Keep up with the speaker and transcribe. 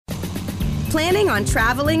Planning on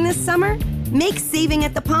traveling this summer? Make saving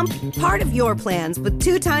at the pump part of your plans with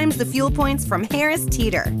 2 times the fuel points from Harris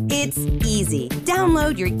Teeter. It's easy.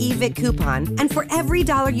 Download your eVic coupon, and for every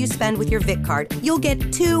 $1 you spend with your Vic card, you'll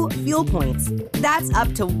get 2 fuel points. That's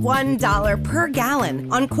up to $1 per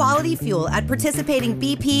gallon on quality fuel at participating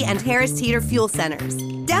BP and Harris Teeter fuel centers.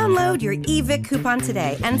 Download your eVic coupon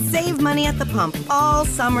today and save money at the pump all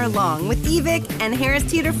summer long with eVic and Harris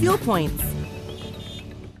Teeter fuel points.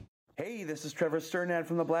 Hey, this is Trevor Sternad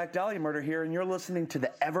from the Black Dahlia Murder here, and you're listening to the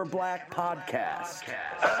Ever Black Podcast.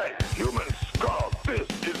 Hey, human skull, this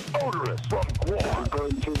is odorous from Guam.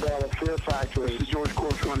 Going to Battle Fear Factory. This is George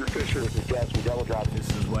Corsh Under Fisher. This is Gas from Double Drop. This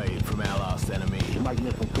is Wade from Our Last Enemy. Mike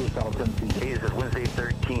Nick from Suicidal Tendencies. Hey, this is Wednesday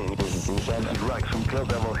 13. This is Rex from Kill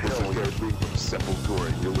Devil Hill. This is Gary Blue from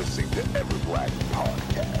Sepultura. You're listening to Ever Black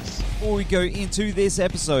Podcast. Before we go into this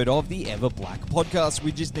episode of the Ever Black Podcast,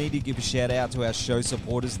 we just need to give a shout out to our show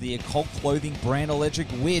supporters, the occult clothing brand Electric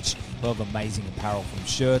Witch, who have amazing apparel from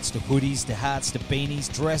shirts to hoodies to hats to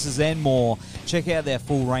beanies, dresses and more. Check out their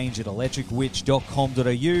full range at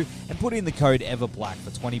electricwitch.com.au and put in the code EverBlack for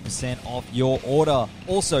 20% off your order.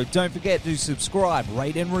 Also, don't forget to subscribe,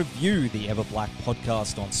 rate and review the Ever Black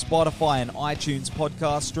Podcast on Spotify and iTunes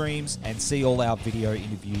podcast streams, and see all our video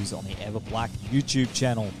interviews on the Ever Black YouTube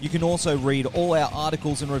channel. You can also read all our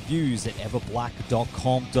articles and reviews at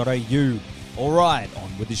everblack.com.au. All right,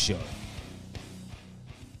 on with the show.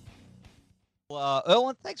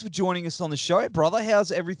 Erlen, thanks for joining us on the show, brother.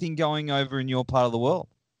 How's everything going over in your part of the world?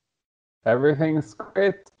 Everything's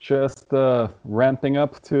great. Just ramping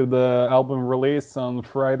up to the album release on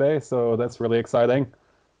Friday, so that's really exciting.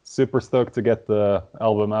 Super stoked to get the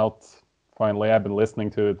album out. Finally, I've been listening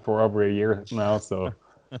to it for over a year now, so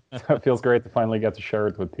it feels great to finally get to share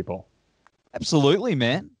it with people. Absolutely,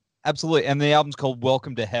 man. Absolutely. And the album's called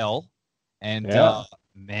Welcome to Hell. And,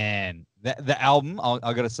 man, the album,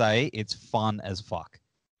 I got to say, it's fun as fuck.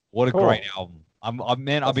 What a great album.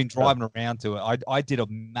 I've been driving around to it. I did a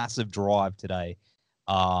massive drive today,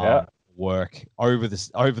 work over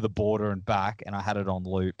the border and back, and I had it on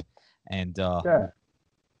loop. And,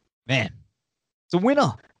 man, it's a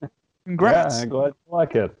winner. Congrats. Yeah, I'm glad you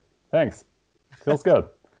like it. Thanks. Feels good.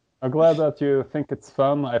 I'm glad that you think it's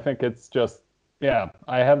fun. I think it's just,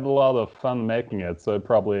 I had a lot of fun making it, so it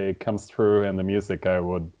probably comes through in the music, I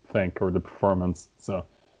would think, or the performance. So,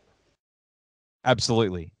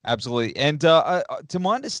 absolutely. And to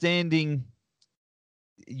my understanding,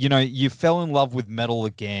 you fell in love with metal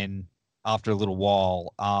again after a little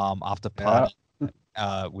while, after partying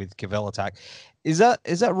with Cavell Attack. Is that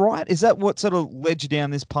right? Is that what sort of led you down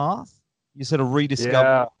this path? You sort of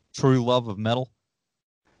rediscovered true love of metal?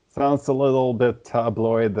 Sounds a little bit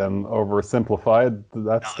tabloid and oversimplified,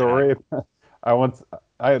 that story.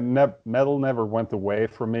 Metal never went away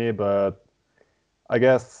from me, but I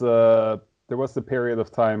guess there was a period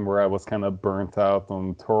of time where I was kind of burnt out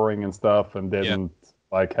on touring and stuff, and didn't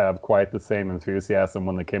have quite the same enthusiasm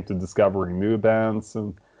when it came to discovering new bands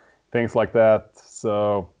and things like that.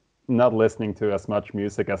 So not listening to as much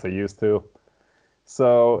music as I used to.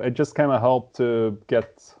 So it just kind of helped to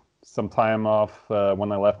get some time off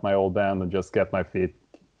when I left my old band and just get my feet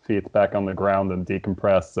back on the ground and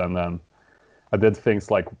decompress. And then I did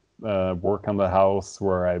things like work on the house,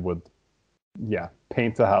 where I would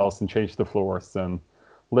paint the house and change the floors, and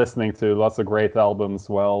listening to lots of great albums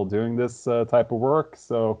while doing this type of work.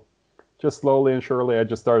 So just slowly and surely I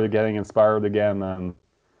just started getting inspired again, and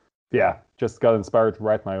just got inspired to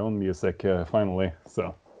write my own music finally.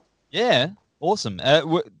 So awesome.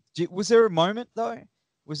 Was there a moment though?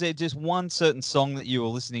 Was there just one certain song that you were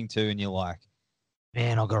listening to and you're like,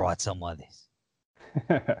 man, I've got to write something like this?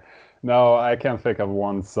 No, I can't think of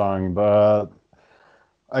one song, but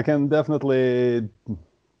I can definitely,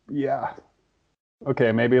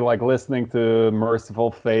 okay, maybe like listening to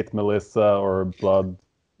Merciful Fate, Melissa, or Blood,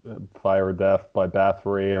 Fire, Death by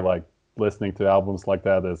Bathory, like listening to albums like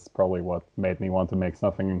that is probably what made me want to make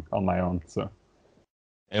something on my own. So,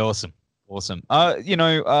 awesome.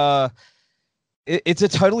 It's a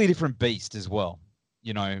totally different beast as well,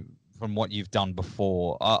 from what you've done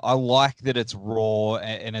before. I like that it's raw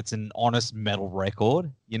and it's an honest metal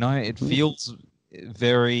record. It feels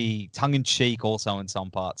very tongue-in-cheek also in some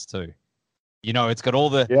parts too. It's got all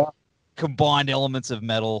the combined elements of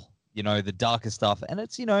metal, the darker stuff, and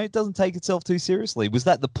it's, it doesn't take itself too seriously. Was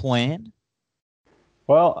that the plan?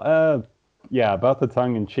 Well, about the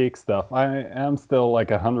tongue-in-cheek stuff, I am still like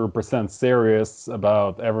 100% serious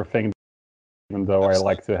about everything, even though I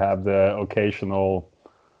like to have the occasional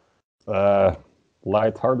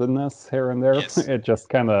lightheartedness here and there. Yes. It just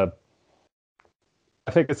kind of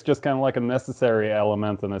I think it's just kind of like a necessary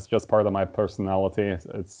element, and it's just part of my personality.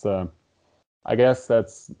 It's I guess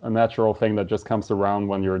that's a natural thing that just comes around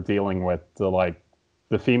when you're dealing with the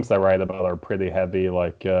themes I write about are pretty heavy,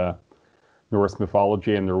 like Norse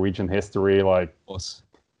mythology and Norwegian history. Like, Of course.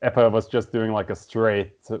 if I was just doing like a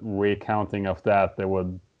straight recounting of that, they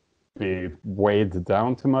would be weighed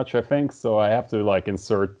down too much, I think. So I have to like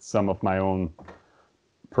insert some of my own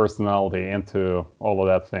personality into all of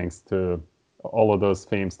that things, to all of those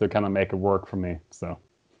themes, to kind of make it work for me. So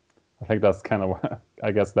I think that's kind of,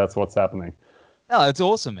 I guess that's what's happening. No, it's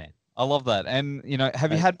awesome, man. I love that. And, you know,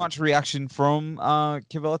 have you had much reaction from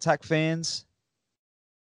Cavell Attack fans?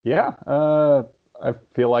 Yeah, I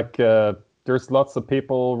feel like there's lots of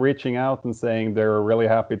people reaching out and saying they're really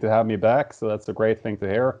happy to have me back. So that's a great thing to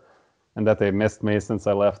hear. And that they missed me since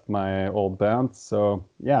I left my old band. So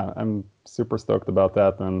yeah, I'm super stoked about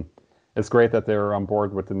that. And it's great that they're on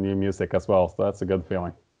board with the new music as well. So that's a good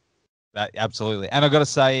feeling. Absolutely. And I've got to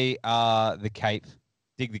say, the cape,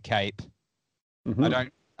 dig the cape. Mm-hmm.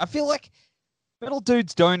 I feel like metal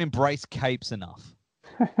dudes don't embrace capes enough.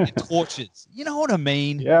 And torches. You know what I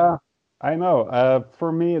mean? Yeah, I know.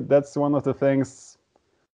 For me, that's one of the things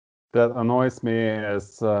that annoys me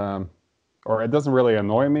is, or it doesn't really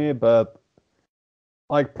annoy me, but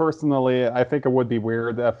like personally, I think it would be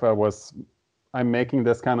weird if I'm making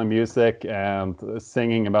this kind of music and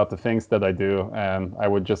singing about the things that I do, and I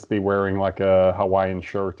would just be wearing like a Hawaiian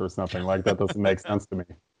shirt or something. Like, that doesn't make sense to me.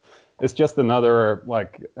 It's just another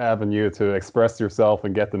like avenue to express yourself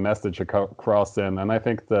and get the message across in. And I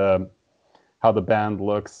think how the band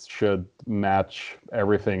looks should match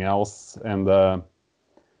everything else. And the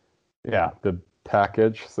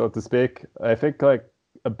package, so to speak. I think like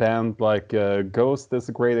a band like Ghost is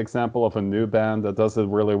a great example of a new band that does it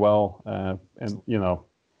really well. And, you know,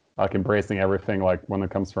 like embracing everything, like when it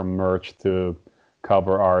comes from merch to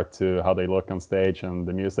cover art to how they look on stage and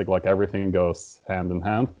the music, like everything goes hand in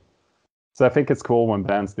hand. So I think it's cool when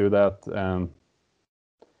bands do that. And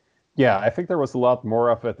yeah, I think there was a lot more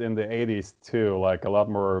of it in the 80s too, like a lot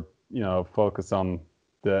more, you know, focus on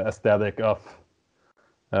the aesthetic of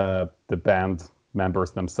the band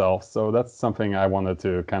members themselves. So that's something I wanted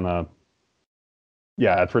to kind of,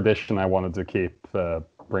 a tradition I wanted to keep,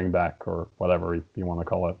 bring back, or whatever you want to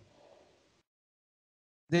call it.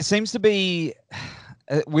 There seems to be,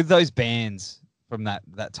 with those bands from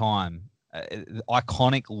that time,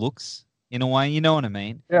 iconic looks in a way, you know what I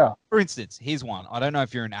mean? Yeah. For instance, here's one. I don't know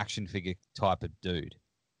if you're an action figure type of dude,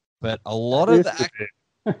 but a lot of the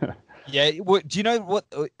yeah. Do you know what?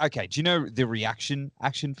 Okay. Do you know the reaction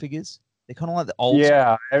action figures? They're kind of like the old.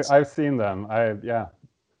 Yeah, I've seen them. They're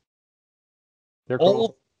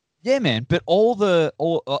cool. Yeah, man. But a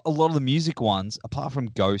lot of the music ones, apart from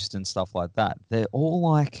Ghost and stuff like that, they're all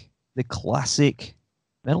like the classic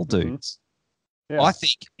metal dudes. Yeah. I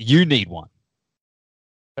think you need one.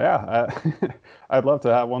 Yeah, I'd love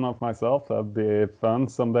to have one of myself. That'd be fun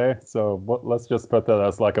someday. So let's just put that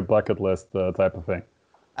as like a bucket list type of thing.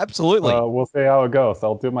 Absolutely. We'll see how it goes.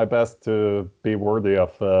 I'll do my best to be worthy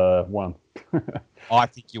of one. I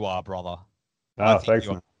think you are, brother. Thanks,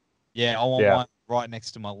 man. Yeah, I want one right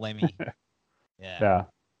next to my Lemmy. Yeah.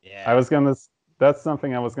 That's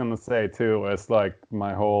something I was gonna say too. It's like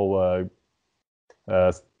my whole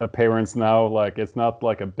appearance now. Like, it's not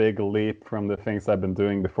like a big leap from the things I've been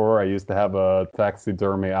doing before. I used to have a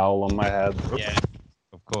taxidermy owl on my head. Yeah,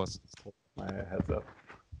 of course. My head's up.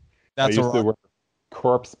 That's I used to wear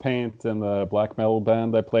corpse paint in the black metal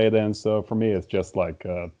band I played in. So for me, it's just like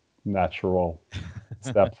a natural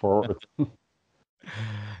step forward.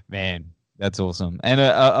 Man, that's awesome. And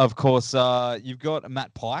of course, you've got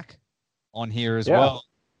Matt Pike on here as well.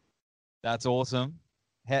 That's awesome.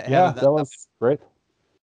 How that was great.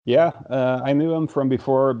 Yeah, I knew him from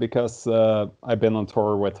before because I've been on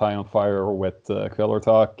tour with High on Fire with Kveller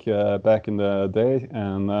Talk back in the day.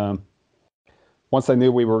 And once I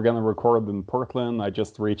knew we were going to record in Portland, I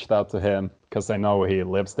just reached out to him because I know he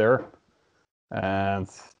lives there. And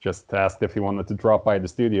just asked if he wanted to drop by the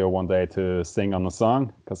studio one day to sing on a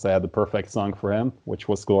song, because I had the perfect song for him, which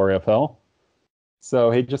was Glory of Hell.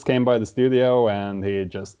 So he just came by the studio and he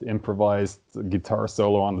just improvised a guitar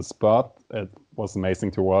solo on the spot. It was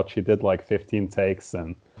amazing to watch. He did like 15 takes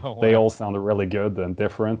and they all sounded really good and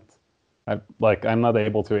different. I'm not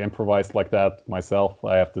able to improvise like that myself.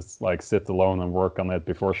 I have to like sit alone and work on it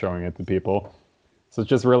before showing it to people. So it's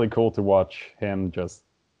just really cool to watch him just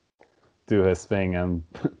do his thing and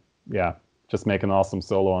just make an awesome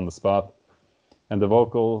solo on the spot. And the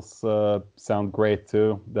vocals sound great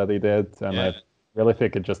too that he did. And I really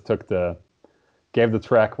think it just took the gave the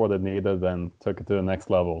track what it needed and took it to the next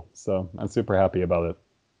level. So I'm super happy about it.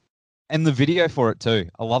 And the video for it too.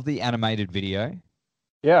 I love the animated video.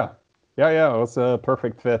 Yeah. It was a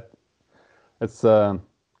perfect fit. It's I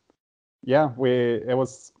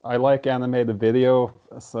like animated video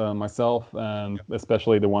myself, and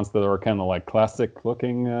especially the ones that are kind of like classic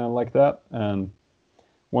looking like that. And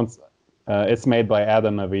once it's made by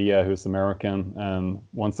Adam Avila, who's American, and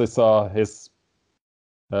once I saw his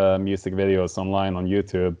music videos online on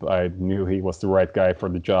YouTube, I knew he was the right guy for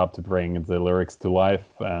the job to bring the lyrics to life.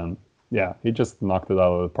 And yeah, he just knocked it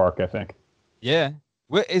out of the park, I think. Yeah.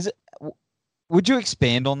 Would you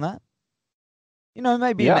expand on that?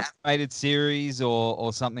 Maybe an animated series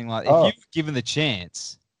or something like that. If you were given the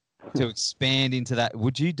chance to expand into that,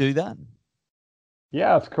 would you do that?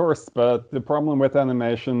 Yeah, of course. But the problem with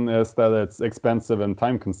animation is that it's expensive and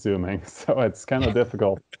time consuming. So it's kind of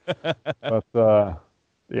difficult. But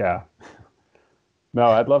yeah. No,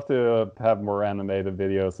 I'd love to have more animated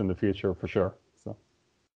videos in the future for sure.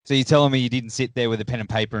 So you're telling me you didn't sit there with a pen and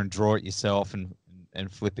paper and draw it yourself and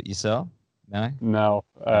flip it yourself? No,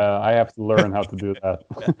 I have to learn how to do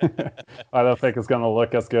that. I don't think it's going to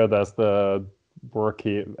look as good as the work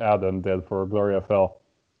Adam did for Gloria Fell.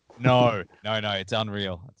 No, it's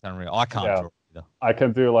unreal. I can't draw either. I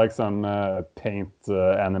can do like some paint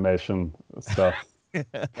animation stuff.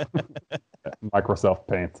 Microsoft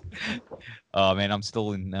Paint. Oh man, I'm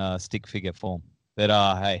still in stick figure form. But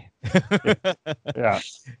hey. Yeah.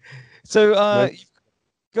 So you've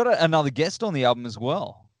got another guest on the album as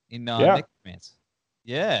well in Necromancer.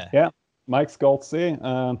 Yeah, Mike Scholtzy.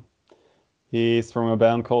 He's from a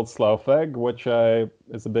band called Slough-Egg, which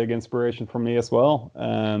is a big inspiration for me as well.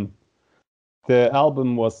 And the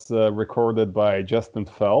album was recorded by Justin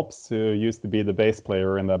Phelps, who used to be the bass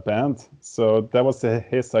player in that band. So that was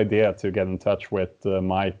his idea to get in touch with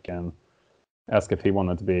Mike and ask if he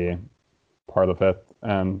wanted to be part of it.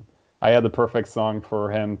 And I had the perfect song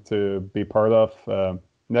for him to be part of,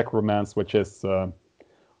 Necromance, which is,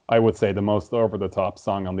 I would say, the most over-the-top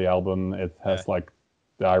song on the album. It has like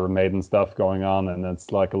the Iron Maiden stuff going on, and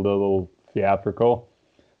it's like a little theatrical.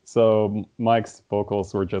 So Mike's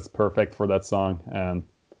vocals were just perfect for that song. And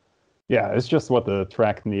yeah, it's just what the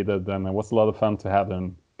track needed. And it was a lot of fun to have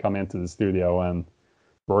him come into the studio and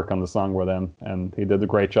work on the song with him. And he did a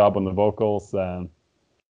great job on the vocals. And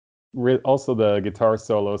also the guitar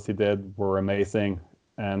solos he did were amazing.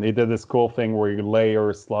 And he did this cool thing where he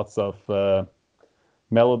layers lots of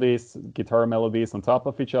guitar melodies on top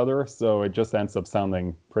of each other. So it just ends up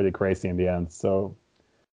sounding pretty crazy in the end. So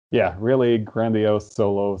yeah, really grandiose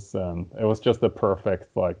solos. And it was just a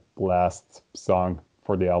perfect last song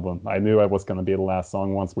for the album. I knew it was going to be the last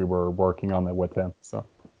song once we were working on it with him. So.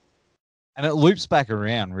 And it loops back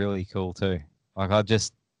around really cool too.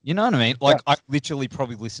 You know what I mean? I literally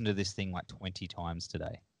probably listened to this thing 20 times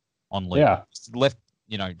today on loop. Yeah.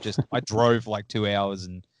 I drove 2 hours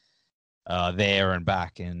and there and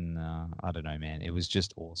back, and I don't know, man. It was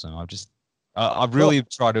just awesome. I've really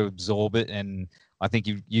tried to absorb it, and I think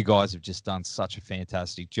you guys have just done such a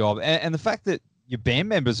fantastic job. And the fact that your band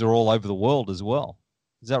members are all over the world as well.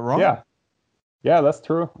 Is that right? Yeah, that's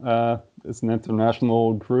true. It's an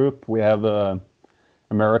international group. We have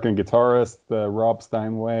American guitarist Rob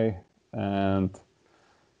Steinway, and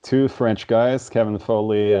 2 French guys, Kevin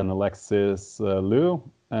Foley and Alexis Liu.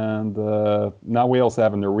 And now we also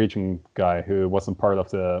have a Norwegian guy who wasn't part of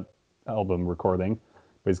the album recording,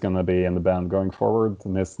 but he's going to be in the band going forward,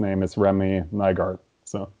 and his name is Remy Nygaard.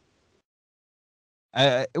 So,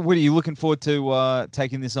 what are you looking forward to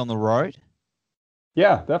taking this on the road?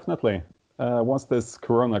 Yeah, definitely. Once this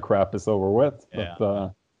Corona crap is over with. Yeah.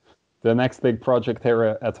 But, the next big project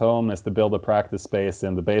here at home is to build a practice space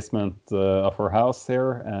in the basement of our house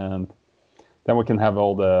here, and then we can have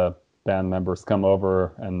all the band members come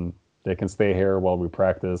over and they can stay here while we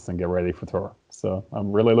practice and get ready for tour. So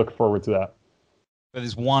I'm really looking forward to that. But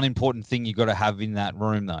there's one important thing you got to have in that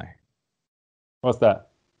room, though. What's that?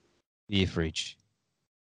 Beer fridge.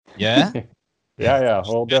 Yeah? Yeah.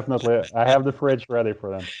 Well, definitely. I have the fridge ready for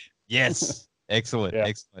them. Yes. Excellent. Yeah.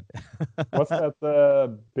 Excellent. What's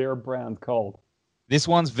that beer brand called? This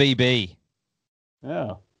one's VB.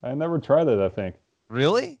 Yeah. I never tried it, I think.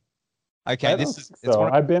 Really? Okay.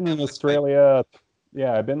 I've been in Australia.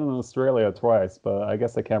 Yeah, I've been in Australia twice, but I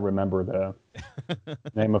guess I can't remember the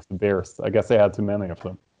name of the beers. I guess I had too many of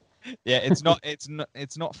them. Yeah, it's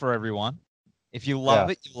not for everyone. If you love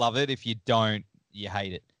it, you love it. If you don't, you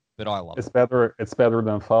hate it. But I love it. It's better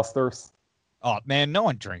than Foster's. Oh man, no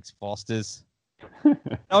one drinks Foster's.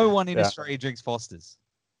 No one in Australia drinks Foster's.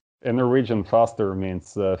 In Norwegian, Foster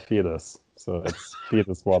means fetus. So it's Feet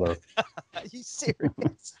is Water. Are you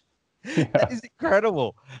serious? Yeah. That is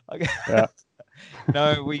incredible. Okay. Yeah.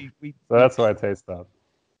 No, we So that's why I taste that.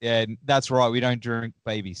 yeah, that's right. We don't drink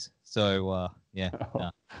babies. So yeah. Oh.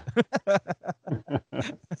 No.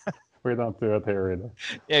 We don't do it here either.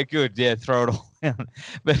 Yeah, good. Yeah, throw it all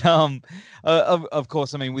down. But of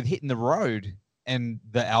course, I mean, with Hitting the Road and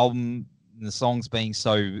the album and the songs being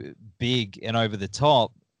so big and over the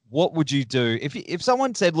top, what would you do if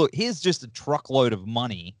someone said, "Look, here's just a truckload of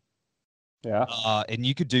money, Yeah. and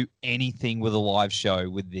you could do anything with a live show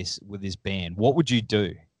with this band"? What would you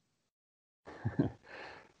do?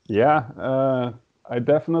 Yeah. I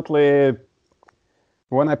definitely.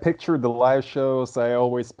 When I picture the live shows, I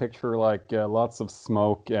always picture like lots of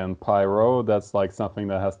smoke and pyro. That's like something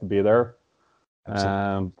that has to be there.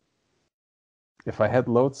 And if I had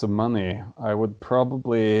loads of money, I would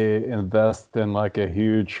probably invest in like a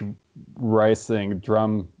huge rising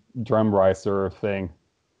drum riser thing.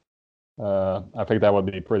 I think that would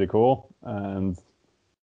be pretty cool. And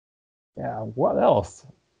yeah, what else?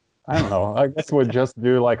 I don't know. I guess we'd just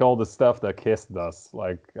do like all the stuff that Kiss does.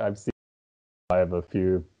 Like I've seen live a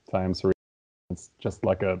few times. It's just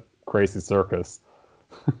like a crazy circus.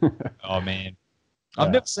 Oh man, Yeah.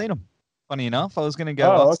 I've never seen them. Funny enough, I was going to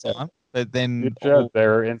go Oh, last okay. time, but then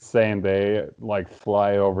They're insane. They like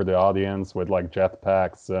fly over the audience with like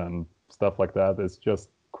jetpacks and stuff like that. It's just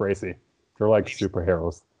crazy. They're like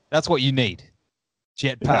superheroes. that's what you need: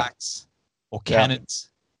 jetpacks or Yeah. cannons.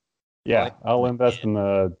 Yeah, Like, I'll invest in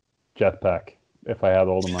a jetpack if I had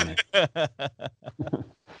all the money.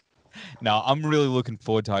 No, I'm really looking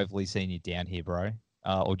forward to hopefully seeing you down here, bro.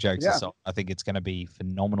 All jokes Yeah. aside, I think it's going to be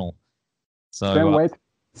phenomenal. So Can't wait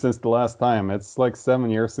since the last time. It's like 7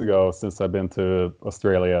 years ago since I've been to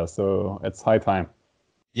Australia, so it's high time.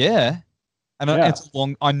 yeah, and Yeah. it's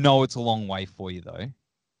long. I know it's a long way for you though.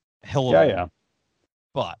 Hell of Yeah, a yeah. long,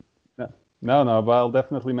 but No, but I'll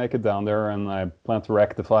definitely make it down there, and I plan to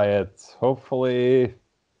rectify it. Hopefully,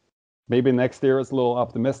 maybe next year is a little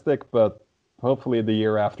optimistic, but hopefully the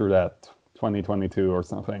year after that, 2022 or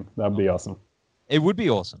something. That'd be awesome. it would be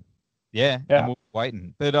awesome. Yeah, Yeah. and we're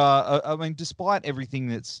waiting. But I mean, despite everything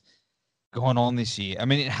that's gone on this year, I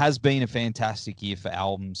mean, it has been a fantastic year for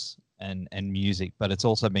albums and music, but it's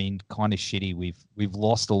also been kind of shitty. We've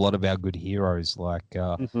lost a lot of our good heroes, like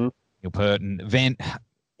Mhm. Neil Peart and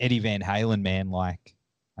Eddie Van Halen, man. Like,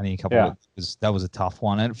 I think a couple Yeah. that was a tough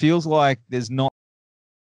one, and it feels like there's not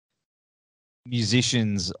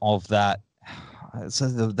musicians of that. So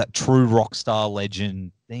that true rock star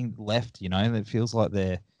legend thing left, you know. It feels like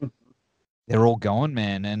they're all going,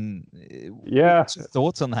 man. And Yeah. what's your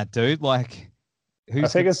thoughts on that, dude? Like, I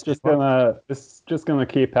think it's just gonna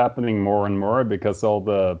keep happening more and more because all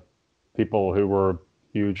the people who were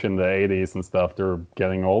huge in the 80s and stuff, they're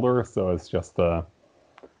getting older, so it's just the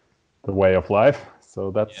way of life.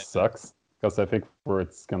 So that sucks because I think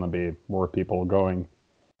it's gonna be more people going.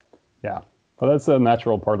 Yeah, but that's a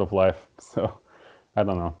natural part of life. So I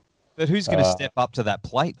don't know. But who's going to step up to that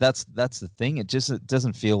plate? That's the thing. It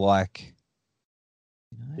doesn't feel like.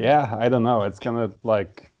 Yeah, I don't know. It's gonna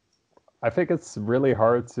like, I think it's really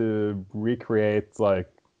hard to recreate like,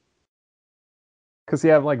 because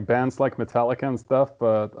you have like bands like Metallica and stuff,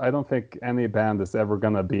 but I don't think any band is ever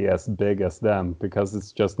gonna be as big as them because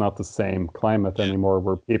it's just not the same climate anymore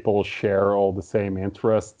where people share all the same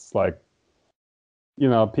interests. Like, you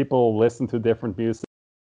know, people listen to different music,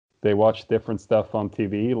 they watch different stuff on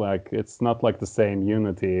TV. Like, it's not like the same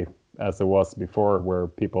unity as it was before, where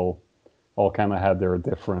people all kind of had their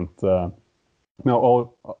different.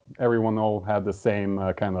 Everyone all had the same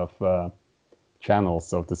kind of channels,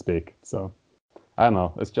 so to speak. So I don't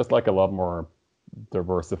know. It's just like a lot more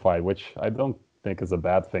diversified, which I don't think is a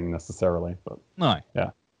bad thing necessarily. But No.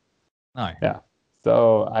 Yeah. No. Yeah.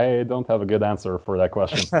 So I don't have a good answer for that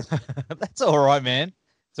question. That's all right, man.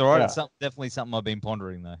 It's all right. Yeah. It's definitely something I've been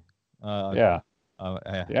pondering, though. Yeah.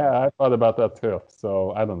 Yeah. Yeah, I thought about that too.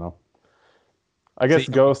 So I don't know. I guess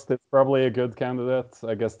See- Ghost is probably a good candidate.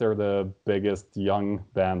 I guess they're the biggest young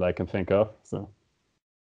band I can think of. So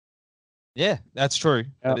Yeah, that's true.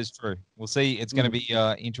 Yeah. That is true. We'll see. It's going to be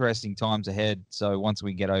interesting times ahead. So once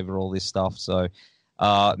we get over all this stuff. So,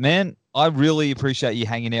 man, I really appreciate you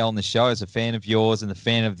hanging out on the show. As a fan of yours and a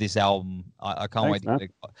fan of this album, I can't Thanks,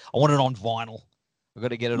 wait. I want it on vinyl. I've got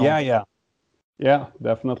to get it on. Yeah,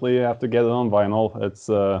 definitely have to get it on vinyl. It's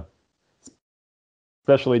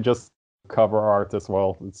especially just cover art as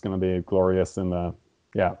well. It's going to be glorious in to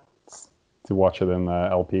watch it in the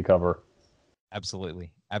LP cover.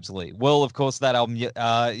 Absolutely. Absolutely. Well, of course, that album,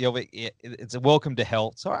 it's a Welcome to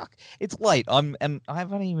Hell. Sorry, it's late. I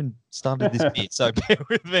haven't even started this beer, so bear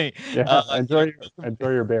with me. Yeah, enjoy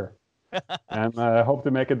your beer. And I hope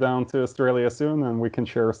to make it down to Australia soon, and we can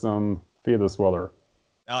share some fetus water.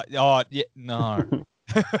 No.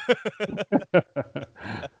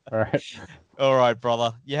 All right,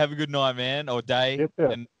 brother. You have a good night, man, or day,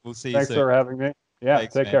 and we'll see you soon. Thanks for having me. Yeah,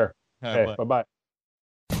 Thanks, take man. care. Okay, Okay, bye-bye.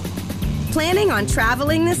 Planning on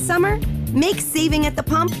traveling this summer? Make saving at the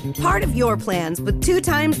pump part of your plans with 2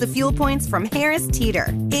 times the fuel points from Harris Teeter.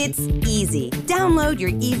 It's easy. Download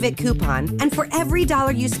your eVic coupon, and for every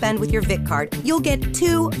 $1 you spend with your Vic card, you'll get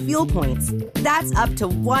 2 fuel points. That's up to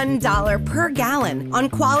 $1 per gallon on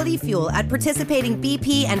quality fuel at participating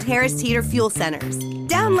BP and Harris Teeter fuel centers.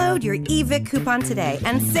 Download your eVic coupon today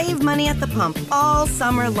and save money at the pump all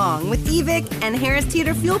summer long with eVic and Harris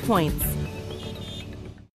Teeter fuel points.